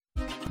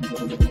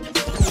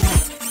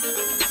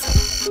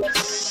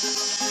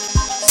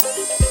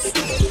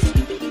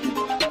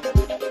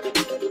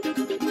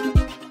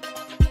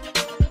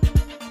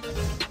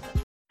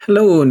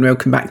Hello and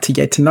welcome back to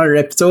yet another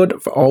episode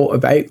of All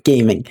About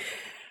Gaming.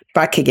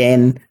 Back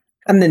again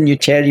in the new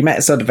chair. You might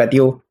have saw the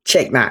video.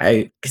 Check that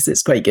out because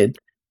it's quite good.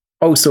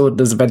 Also,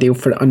 there's a video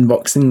for the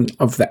unboxing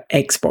of the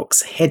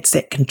Xbox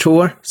headset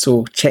controller,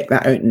 so check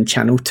that out in the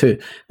channel too.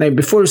 Now,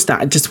 before we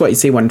start, I just want to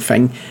say one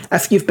thing.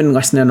 If you've been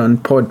listening on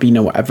Podbean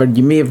or whatever,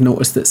 you may have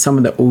noticed that some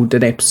of the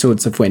older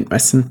episodes have went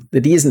missing.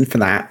 The reason for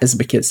that is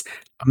because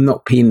I'm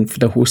not paying for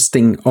the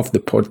hosting of the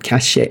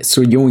podcast yet,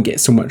 so you only get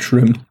so much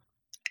room.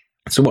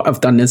 So what I've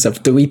done is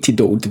I've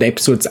deleted all the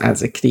episodes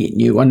as I create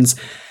new ones.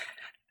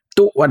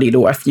 Don't worry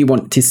though, if you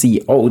want to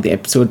see all the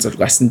episodes or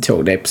listen to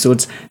all the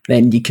episodes,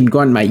 then you can go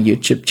on my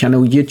YouTube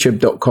channel,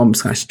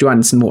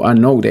 youtube.com/JohansenMotor,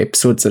 and all the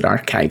episodes are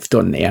archived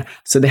on there.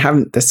 So they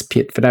haven't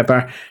disappeared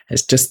forever.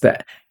 It's just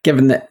that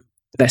given that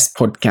this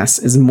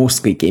podcast is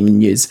mostly gaming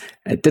news,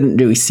 it didn't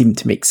really seem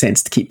to make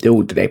sense to keep the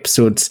older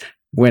episodes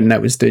when I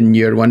was doing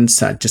newer ones.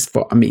 So I just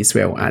thought I may as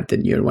well add the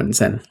newer ones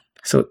in.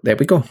 So there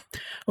we go.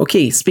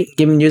 Okay, speaking of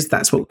gaming news,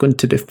 that's what we're going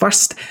to do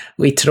first.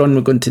 Later on, we're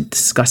going to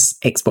discuss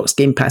Xbox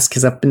Game Pass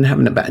because I've been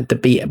having a bit of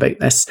debate about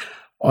this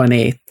on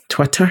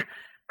Twitter.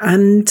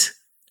 And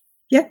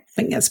yeah, I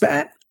think that's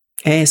about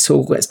it.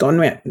 So let's go on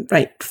with it.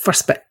 Right,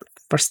 first bit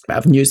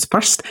of news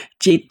first.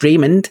 Jade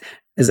Raymond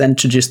has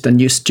introduced a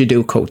new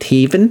studio called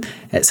Haven.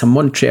 It's a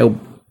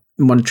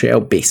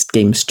Montreal-based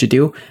game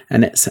studio,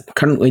 and it's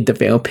currently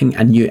developing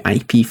a new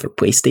IP for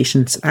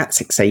PlayStation, so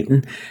that's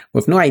exciting.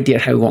 We've no idea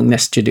how long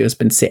this studio has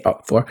been set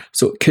up for,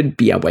 so it could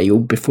be a while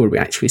before we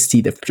actually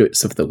see the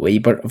fruits of the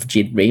labour of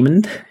Jade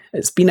Raymond.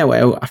 It's been a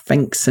while, I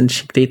think, since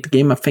she played the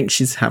game. I think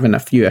she's having a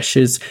few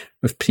issues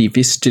with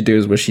previous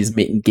studios where she's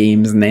making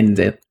games and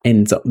then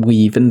ends up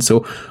leaving,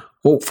 so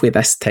hopefully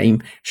this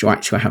time she'll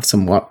actually have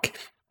some luck.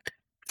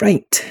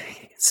 Right,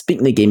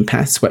 speaking of Game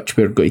Pass, which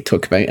we're going to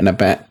talk about in a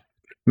bit,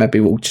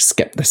 maybe we'll just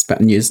skip this bit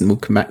of news and we'll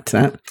come back to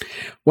that.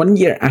 1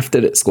 year after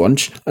its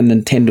launch on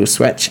Nintendo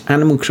Switch,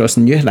 Animal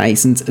Crossing New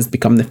Horizons has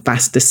become the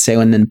fastest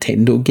selling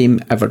Nintendo game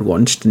ever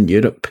launched in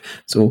Europe.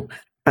 So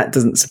that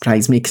doesn't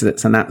surprise me because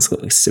it's an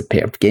absolutely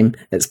superb game.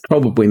 It's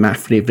probably my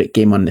favourite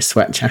game on the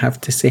Switch, I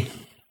have to say.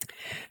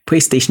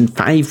 PlayStation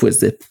 5 was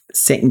the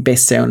second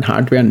best selling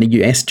hardware in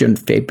the US during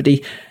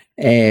February.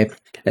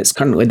 It's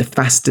currently the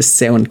fastest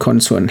selling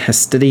console in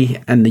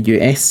history in the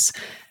US.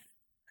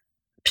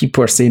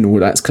 People are saying, oh,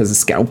 that's because of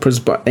scalpers,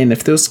 but then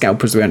if those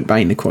scalpers weren't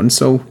buying the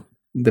console,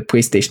 the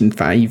PlayStation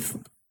 5,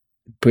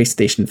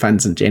 PlayStation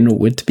fans in general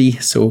would be.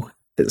 So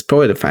it's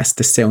probably the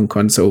fastest selling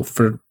console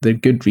for the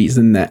good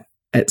reason that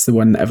it's the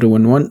one that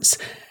everyone wants.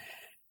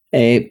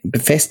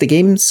 Bethesda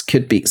games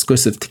could be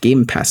exclusive to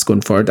Game Pass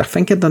going forward. I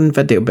think I've done a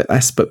video about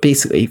this, but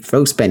basically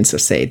Phil Spencer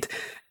said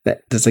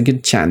that there's a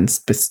good chance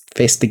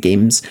Bethesda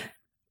games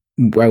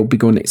will be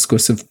going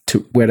exclusive to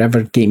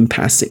wherever Game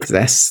Pass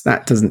exists.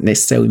 That doesn't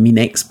necessarily mean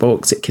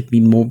Xbox. It could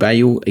mean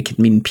mobile, it could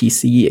mean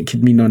PC, it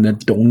could mean on a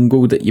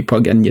dongle that you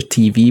plug in your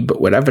TV,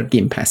 but wherever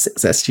Game Pass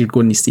exists, you're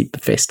going to see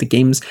Bethesda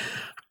games.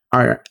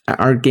 Are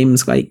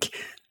games like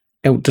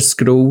Elder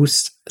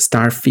Scrolls,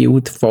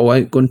 Starfield,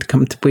 Fallout going to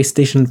come to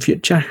PlayStation in the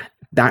future?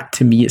 That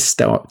to me is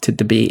still up to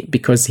debate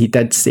because he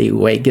did say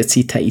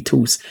legacy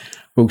titles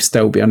will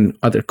still be on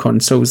other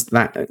consoles.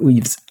 That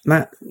leaves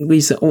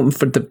it open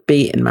for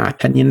debate, in my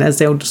opinion. Is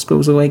Elder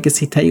Scrolls a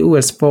legacy title?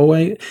 Is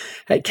Fallout?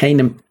 It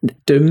kind of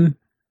Doom,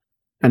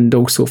 and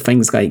also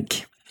things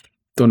like,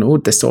 don't know,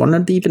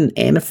 Dishonored, even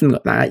anything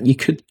like that, you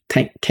could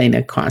kind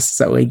of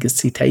class as a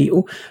legacy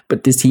title,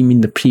 but does he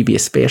mean the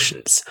previous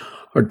versions?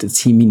 Or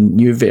does he mean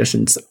new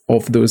versions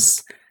of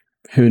those?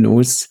 Who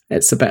knows?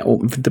 It's a bit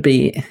open for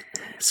debate.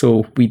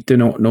 So we do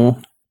not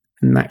know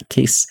in that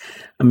case.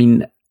 I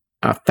mean,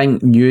 I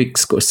think new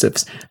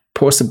exclusives,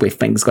 possibly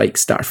things like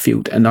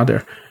Starfield and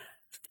other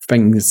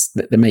things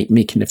that they might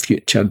make in the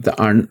future that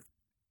aren't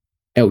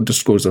Elder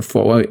Scrolls or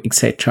Fallout,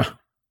 etc.,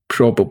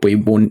 probably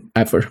won't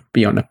ever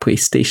be on a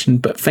PlayStation.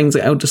 But things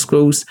like Elder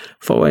Scrolls,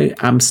 Fallout,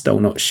 I'm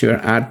still not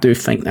sure. I do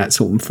think that's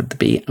open for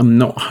debate. I'm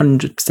not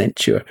 100%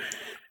 sure.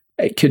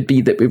 It could be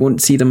that we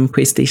won't see them on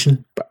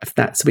PlayStation, but if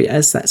that's the way it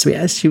is, that's the way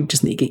it is. You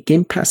just need to get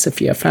Game Pass if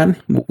you're a fan.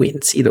 We'll wait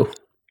and see though.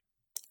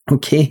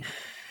 Okay.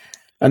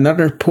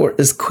 Another report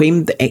has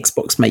claimed that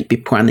Xbox might be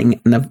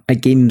planning a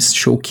games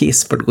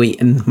showcase for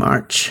late in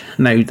March.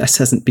 Now, this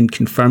hasn't been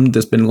confirmed.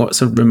 There's been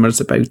lots of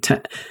rumours about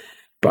it,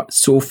 but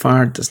so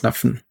far there's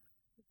nothing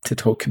to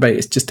talk about.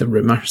 It's just a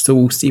rumour, so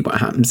we'll see what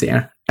happens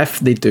there. If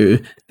they do,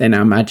 then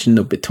I imagine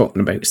they'll be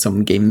talking about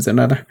some games or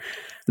other.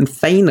 And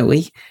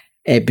finally,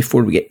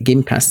 before we get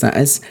Game Pass, that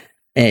is,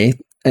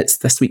 it's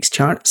this week's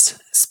charts.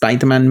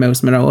 Spider-Man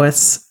Miles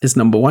Morales is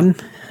number 1.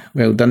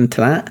 Well done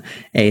to that.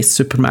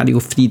 Super Mario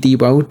 3D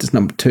World is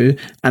number 2.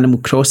 Animal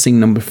Crossing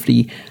number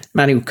 3.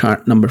 Mario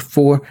Kart number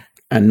 4.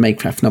 And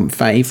Minecraft number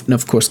 5. And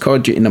of course Call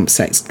of Duty number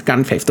 6.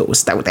 Grand Theft Auto is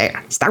still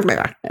there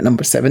at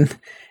number 7.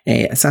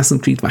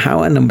 Assassin's Creed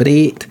Valhalla number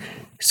 8.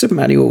 Super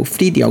Mario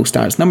 3D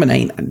All-Stars number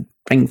 9 and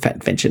Ring Fit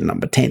Adventure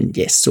number 10.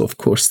 Yes, so of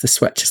course the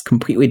Switch is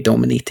completely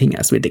dominating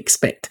as we'd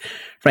expect.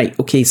 Right,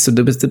 okay, so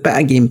there was the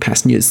bit of Game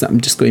Pass news that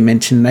I'm just going to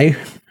mention now.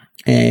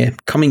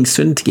 Coming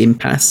soon to Game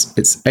Pass,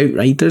 it's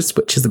Outriders,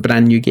 which is a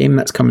brand new game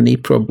that's coming in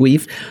April, I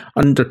believe.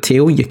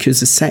 Undertale,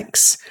 Yakuza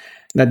 6,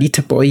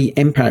 Narita Boy,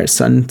 Empire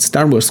Sun,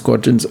 Star Wars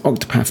Squadrons,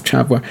 Octopath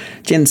Traveler,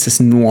 Genesis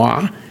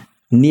Noir,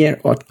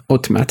 Nier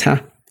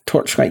Automata,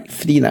 Torchlight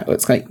 3, that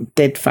looks like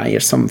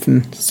Deadfire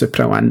something,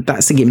 Supraland.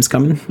 That's the game's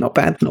coming. Not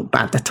bad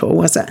at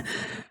all, is it?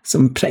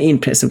 Some pretty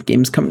impressive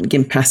games coming to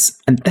Game Pass.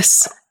 And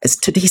this is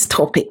today's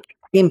topic,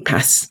 Game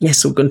Pass.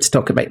 Yes, we're going to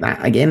talk about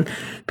that again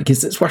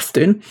because it's worth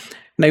doing.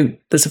 Now,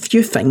 there's a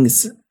few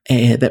things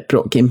that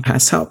brought Game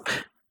Pass up.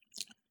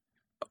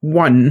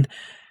 One,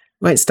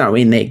 let's start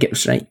with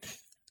negatives, right?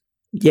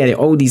 Yeah,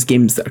 all these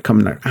games that are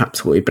coming are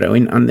absolutely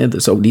brilliant, aren't there?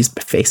 There's all these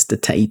Bethesda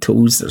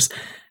titles. There's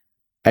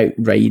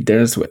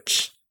Outriders,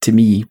 which to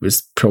me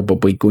was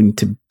probably going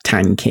to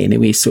tank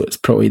anyway, so it's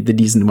probably the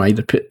reason why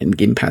they're put in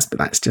Game Pass, but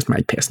that's just my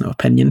personal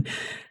opinion.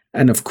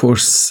 And of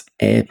course,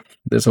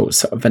 there's all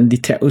sort of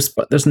indie titles,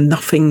 but there's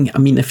nothing. I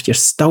mean, if you're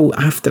still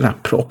after a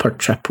proper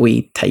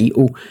AAA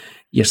title,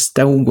 you're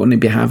still going to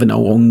be having a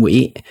long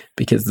wait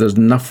because there's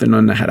nothing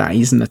on the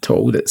horizon at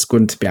all that's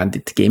going to be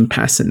added to Game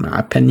Pass, in my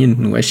opinion,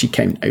 unless you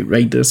count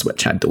Outriders,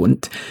 which I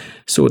don't.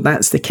 So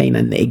that's the kind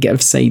of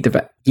negative side of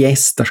it.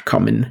 Yes, they're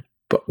coming,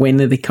 but when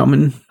are they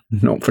coming?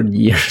 Not for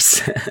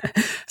years.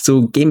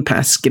 So Game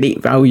Pass,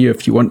 great value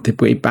if you want to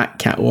play back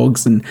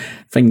catalogues and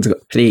things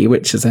like Prey,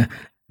 which is a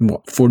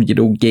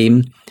 4-year-old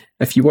game.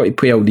 If you want to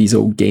play all these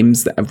old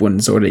games that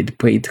everyone's already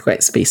played,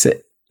 let's face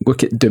it,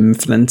 look at Doom,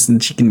 for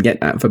instance. You can get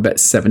that for about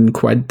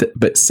 £7,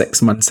 about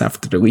 6 months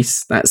after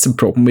release. That's the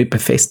problem with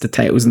Bethesda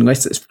titles,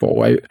 unless it's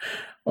Fallout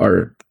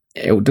or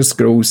Elder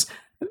Scrolls.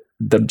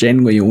 They're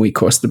generally only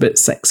cost about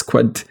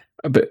 £6,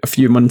 about a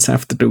few months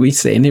after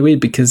release anyway,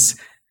 because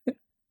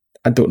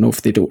I don't know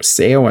if they don't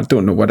sell, I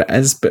don't know what it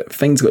is, but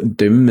things like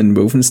Doom and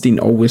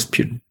Wolfenstein always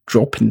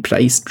drop in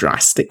price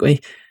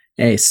drastically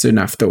soon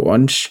after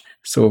launch.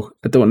 So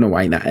I don't know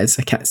why that is.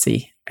 I can't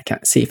say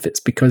if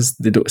it's because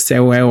they don't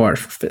sell well or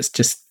if it's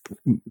just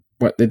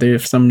what they do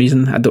for some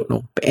reason. I don't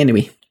know. But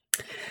anyway,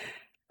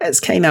 it's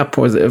kind of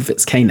positive,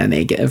 it's kind of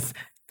negative.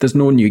 There's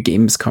no new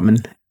games coming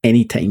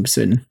anytime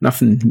soon.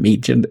 Nothing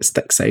major that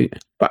sticks out.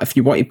 But if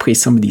you want to play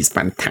some of these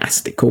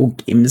fantastic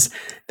old games,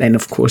 then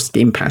of course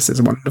Game Pass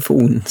is wonderful.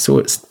 And so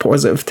it's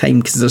positive time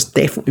because there's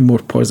definitely more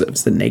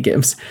positives than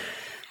negatives.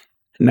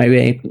 Now,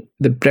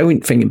 the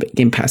brilliant thing about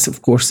Game Pass,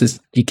 of course, is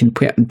you can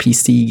play it on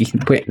PC, you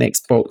can play it on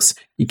Xbox,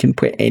 you can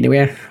play it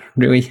anywhere,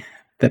 really,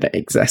 that it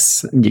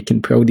exists, and you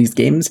can play all these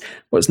games.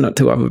 What's not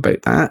to love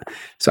about that?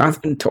 So I've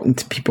been talking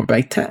to people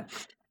about it.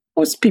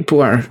 Most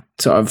people are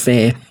sort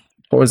of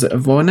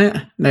positive on it.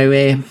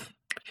 Now,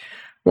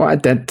 what I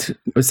did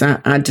was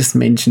that I just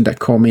mentioned a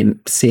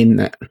comment saying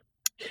that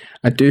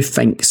I do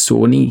think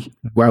Sony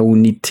will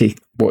need to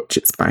watch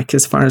its back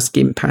as far as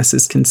Game Pass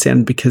is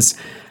concerned, because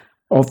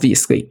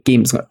obviously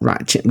games like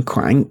Ratchet and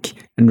Clank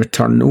and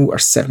Returnal are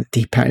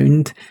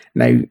 £70.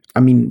 Now, I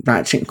mean,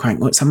 Ratchet and Clank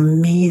looks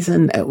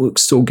amazing. It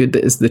looks so good.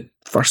 It is the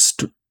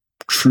first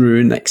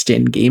true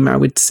next-gen game, I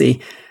would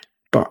say.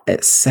 But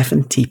it's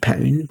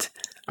 £70.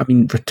 I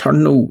mean,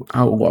 Returnal,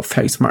 I love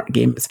Housemarque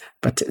games,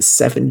 but it's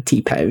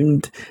 £70.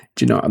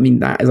 Do you know what I mean?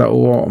 That is a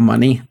lot of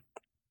money.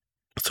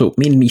 So it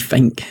made me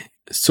think,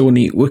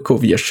 Sony, look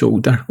over your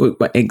shoulder. Look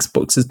what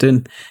Xbox is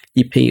doing.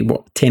 You pay,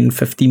 what, £10,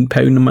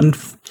 £15 a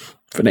month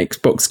for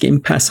Xbox Game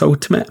Pass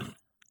Ultimate.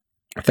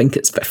 I think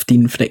it's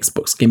 $15 for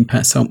Xbox Game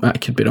Pass Ultimate. I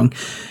could be wrong.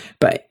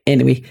 But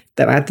anyway,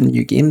 they're adding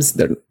new games.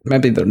 They're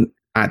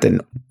adding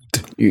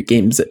new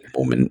games at the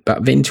moment, but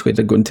eventually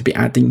they're going to be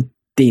adding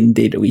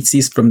day-and-day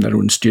releases from their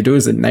own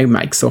studios. And now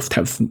Microsoft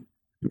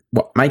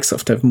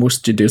have more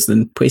studios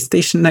than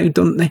PlayStation now,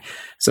 don't they?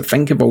 So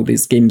think of all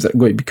these games that are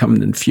going to be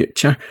coming in the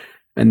future.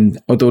 And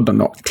although they're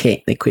not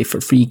technically for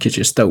free because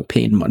you're still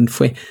paying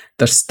monthly,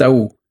 they're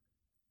still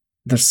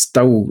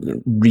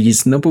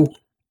reasonable.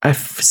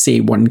 If,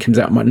 say, one comes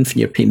out a month and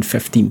you're paying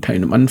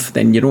 £15 a month,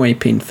 then you're only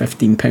paying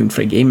 £15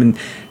 for a game, and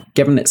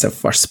given it's a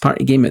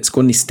first-party game, it's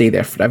going to stay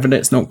there forever.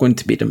 It's not going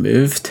to be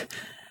removed.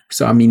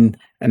 So, I mean,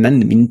 and in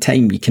the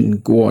meantime, you can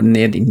go on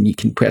there and you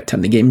can play a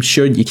ton of games.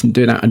 Sure, you can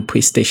do that on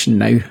PlayStation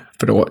Now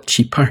for a lot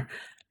cheaper.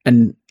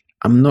 And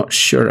I'm not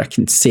sure I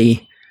can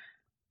say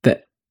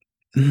that,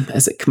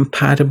 is it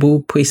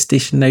comparable,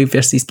 PlayStation Now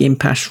versus Game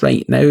Pass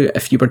right now?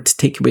 If you were to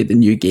take away the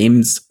new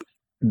games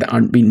that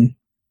aren't being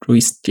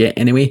released yet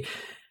anyway,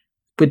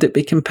 would it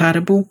be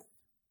comparable?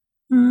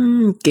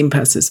 Game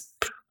Pass is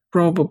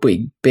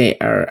probably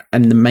better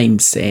in the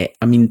mindset.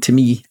 I mean, to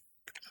me,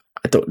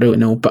 I don't really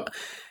know, but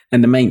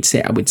in the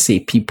mindset, I would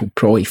say people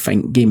probably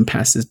think Game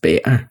Pass is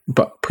better,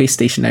 but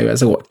PlayStation Now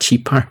is a lot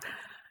cheaper.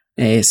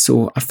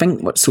 So I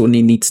think what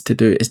Sony needs to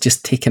do is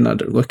just take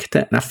another look at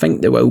it, and I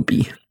think they will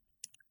be,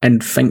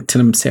 and think to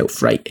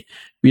themselves, right,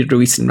 we're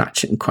releasing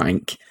Ratchet and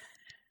Clank.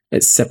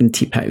 It's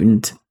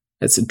 £70.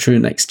 It's a true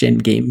next-gen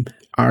game.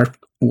 Are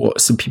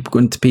lots of people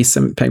going to pay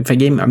 £7 for a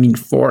game? I mean,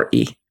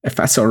 40 if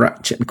I saw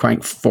Ratchet and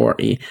Clank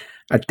 40,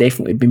 I'd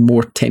definitely be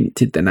more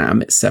tempted than I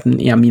am at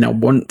 70. I mean, I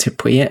want to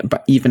play it,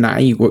 but even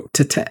I looked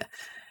at it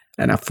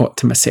and I thought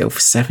to myself,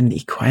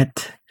 70 quid.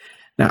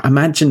 Now,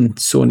 imagine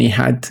Sony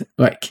had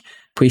like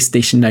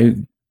PlayStation Now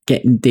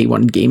getting day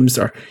one games,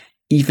 or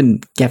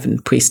even giving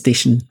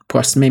PlayStation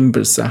Plus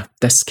members a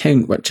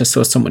discount, which I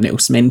saw someone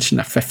else mention,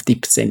 a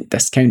 50%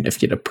 discount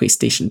if you're a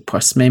PlayStation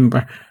Plus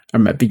member, or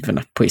maybe even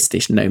a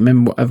PlayStation Now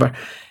member, whatever.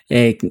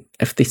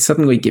 If they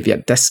suddenly give you a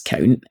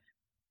discount,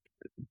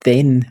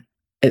 then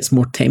it's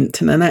more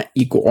tempting in it.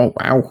 You go, oh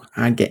wow,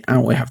 I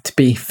only have to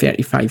pay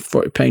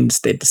 £35-40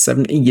 instead of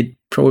 70. You'd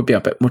probably be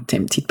a bit more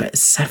tempted, but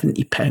it's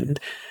 £70.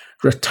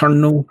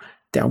 Returnal,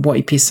 do I want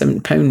to pay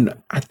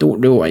 £70? I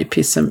don't really want to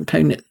pay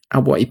 £70. I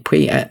want to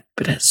play it,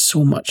 but it's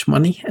so much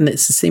money. And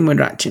it's the same with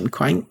Ratchet and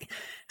Clank.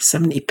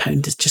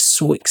 £70 is just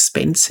so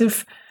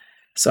expensive.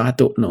 So I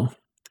don't know.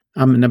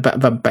 I'm in a bit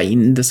of a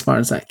bind as far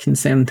as that's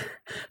concerned.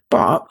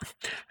 But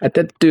I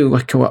did do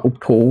like a little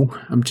poll.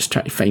 I'm just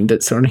trying to find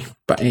it, sorry.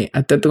 But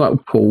I did a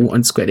little poll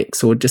on Square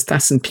XO, just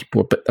asking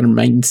people about their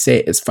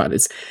mindset as far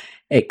as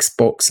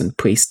Xbox and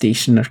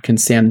PlayStation are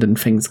concerned and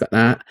things like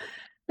that.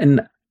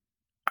 And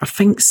I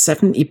think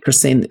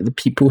 70% of the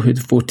people who'd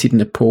voted in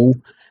the poll,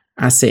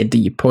 I said, are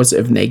you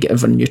positive,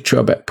 negative, or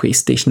neutral about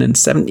PlayStation? And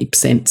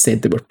 70%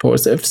 said they were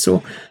positive.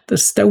 So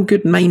there's still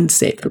good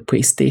mindset for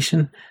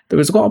PlayStation. There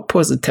was a lot of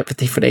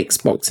positivity for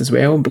Xbox as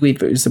well. I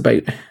believe it was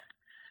about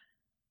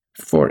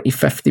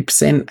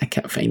 40-50%. I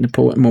can't find the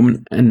poll at the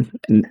moment. And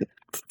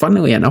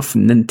funnily enough,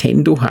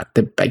 Nintendo had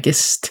the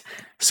biggest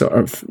sort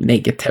of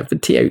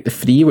negativity out of the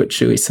three,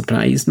 which really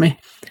surprised me,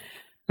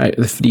 out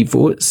of the three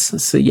votes.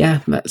 So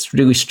yeah, that's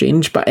really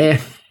strange. But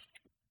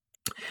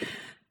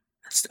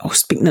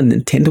speaking of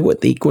Nintendo, what are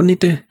they going to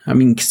do? I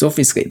mean, because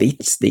obviously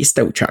they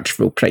still charge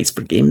full price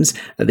for games.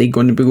 Are they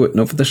going to be looking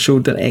over their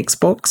shoulder at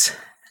Xbox?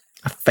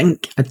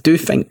 I do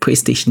think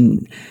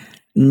PlayStation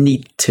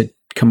need to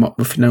come up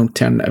with an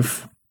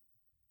alternative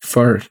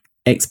for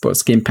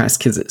Xbox Game Pass,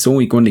 because it's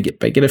only going to get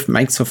bigger if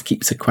Microsoft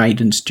keeps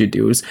acquiring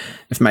studios,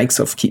 if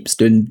Microsoft keeps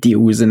doing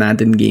deals and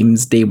adding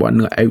games day one,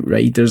 like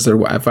Outriders or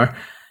whatever,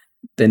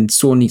 then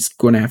Sony's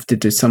going to have to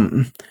do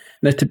something.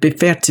 Now, to be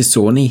fair to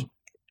Sony,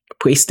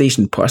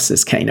 PlayStation Plus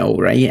is kind of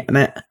alright in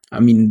it. I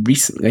mean,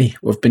 recently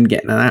we've been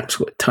getting an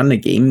absolute ton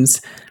of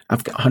games.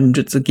 I've got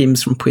hundreds of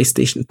games from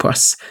PlayStation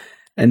Plus,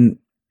 and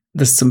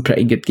there's some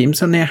pretty good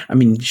games on there. I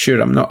mean,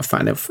 sure, I'm not a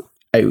fan of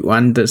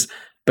Outlanders,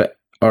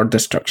 or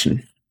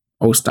Destruction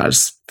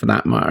All-Stars for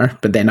that matter,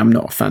 but then I'm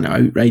not a fan of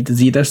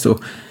Outriders either. So,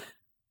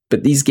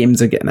 but these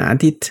games are getting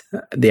added.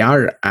 They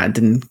are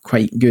adding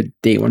quite good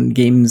day one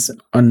games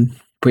on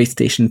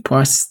PlayStation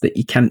Plus that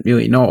you can't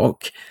really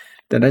knock.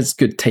 There is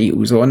good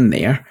titles on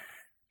there.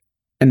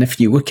 And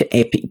if you look at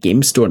Epic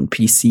Game Store on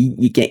PC,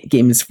 you get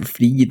games for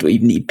free. You don't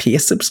even need to pay a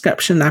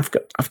subscription. I've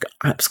got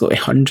absolutely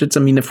hundreds. I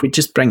mean, if we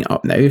just bring it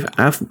up now,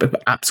 I've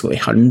got absolutely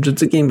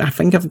hundreds of games. I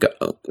think I've got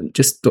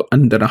just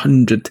under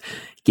 100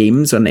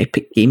 games on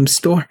Epic Game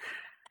Store,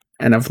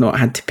 and I've not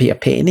had to pay a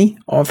penny.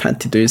 All I've had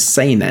to do is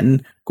sign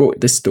in, go to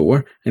the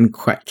store, and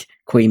click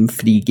claim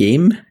free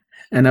game.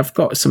 And I've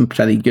got some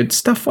pretty good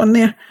stuff on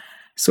there.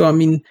 So, I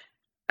mean,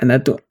 and I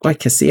don't,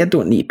 like I say, I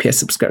don't need to pay a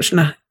subscription.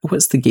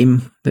 What's the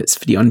game that's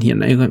free on here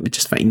now? Let me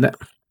just find it.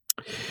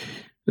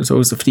 There's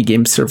always a free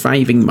game,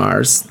 Surviving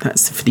Mars.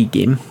 That's the free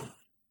game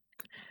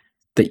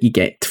that you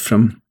get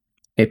from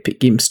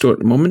Epic Game Store at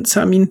the moment.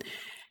 So, I mean,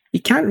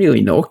 you can't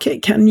really knock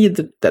it, can you?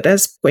 There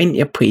is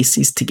plenty of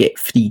places to get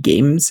free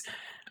games.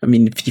 I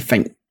mean, if you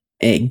think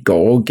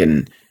GOG,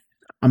 and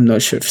I'm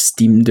not sure if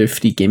Steam do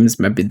free games,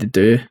 maybe they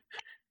do.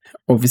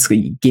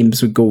 Obviously,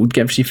 Games with Gold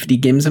gives you free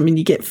games. I mean,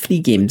 you get free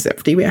games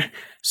everywhere.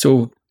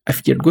 So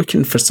if you're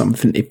looking for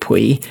something to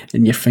play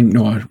and you're thinking,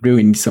 no, I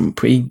really need some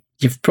play,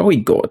 you've probably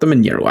got them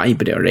in your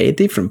library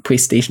already from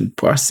PlayStation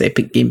Plus,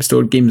 Epic Game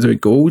Store, Games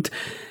with Gold.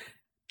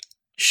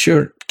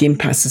 Sure, Game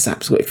Pass is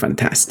absolutely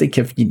fantastic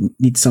if you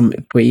need something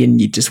to play and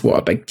you just want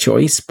a big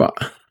choice, but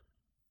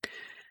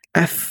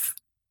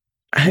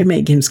how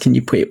many games can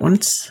you play at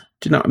once?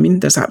 Do you know what I mean?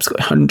 There's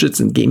absolutely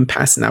hundreds in Game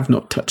Pass and I've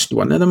not touched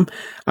one of them.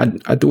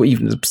 I don't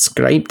even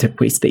subscribe to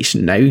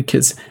PlayStation Now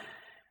because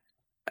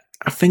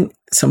I think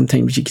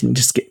sometimes you can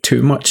just get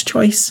too much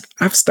choice.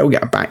 I've still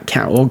got a back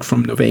catalogue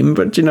from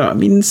November, do you know what I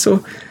mean?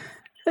 So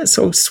it's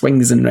all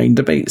swings and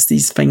roundabouts,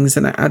 these things,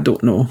 and I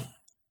don't know.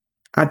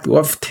 I'd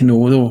love to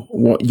know, though,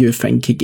 what you think of